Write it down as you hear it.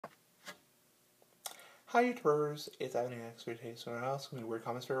Hi YouTubers, it's Evan Expectation Someone Else. I'm going to Weird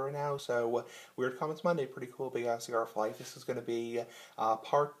Comments for right now. So, Weird Comments Monday, pretty cool big ass cigar for life. This is going to be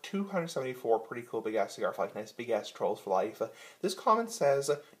part 274, pretty cool big ass cigar for life. Nice big ass trolls for life. This comment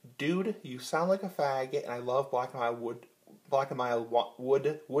says, "Dude, you sound like a fag, and I love Black and Mild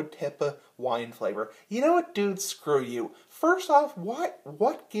wood tip wine flavor." You know what, dude? Screw you. First off,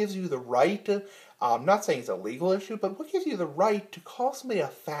 what gives you the right? I'm not saying it's a legal issue, but what gives you the right to call somebody a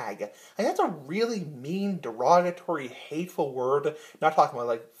fag? And that's a really mean, derogatory, hateful word. Not talking about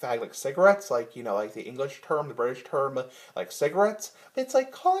like fag like cigarettes, like like the English term, the British term, like cigarettes. But it's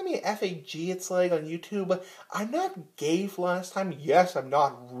like calling me FAG. It's like on YouTube. I'm not gay for last time. Yes, I'm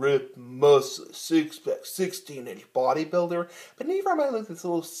not ripped, muscle, six-pack, 16-inch bodybuilder. But neither am I like this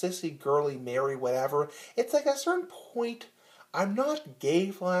little sissy, girly Mary, whatever. It's like at a certain point, I'm not gay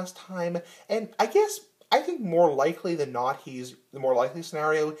for last time, and I think more likely than not, the more likely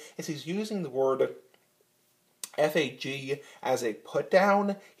scenario is he's using the word FAG as a put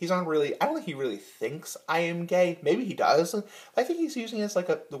down. He's not really, I don't think he really thinks I am gay. Maybe he does. I think he's using it as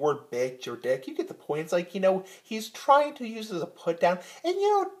like the word bitch or dick. You get the point. It's like, he's trying to use it as a put down. And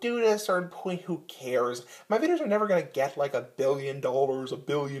dude, at a certain point, who cares? My videos are never going to get like $1 billion, 1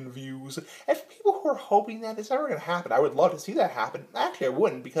 billion views. And for people who are hoping that, it's never going to happen. I would love to see that happen. Actually, I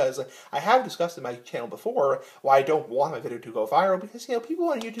wouldn't, because I have discussed in my channel before why I don't want my video to go viral. Because, people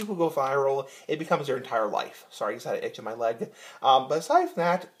on YouTube who go viral, it becomes their entire life. Sorry, I just had an itch in my leg. But aside from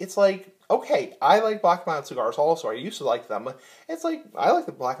that, it's like, okay, I like Black and Mild cigars also. I used to like them. It's like, I like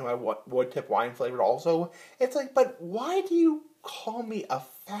the Black and Mild wood tip wine flavored also. It's like, but why do you call me a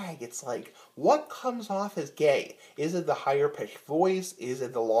fag? It's like, what comes off as gay? Is it the higher pitched voice? Is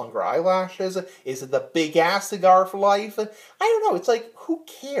it the longer eyelashes? Is it the big ass cigar for life? I don't know. It's like, who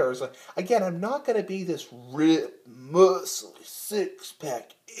cares? Again, I'm not going to be this ripped, muscly,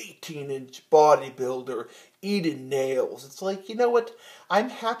 six-pack, 18-inch bodybuilder eating nails. It's like, you know what? I'm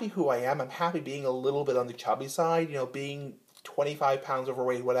happy who I am. I'm happy being a little bit on the chubby side, being 25 pounds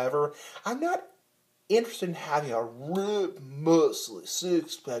overweight, whatever. I'm not interested in having a ripped, muscly,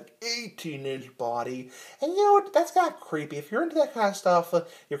 six-pack, 18-inch body. And you know what? That's kind of creepy. If you're into that kind of stuff,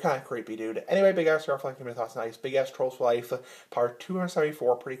 you're kind of creepy, dude. Anyway, Big Ass Cigar for Life, give me your thoughts. Nice. Big Ass Trolls for Life, part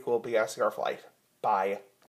 274. Pretty cool. Big Ass Cigar for Life. Bye.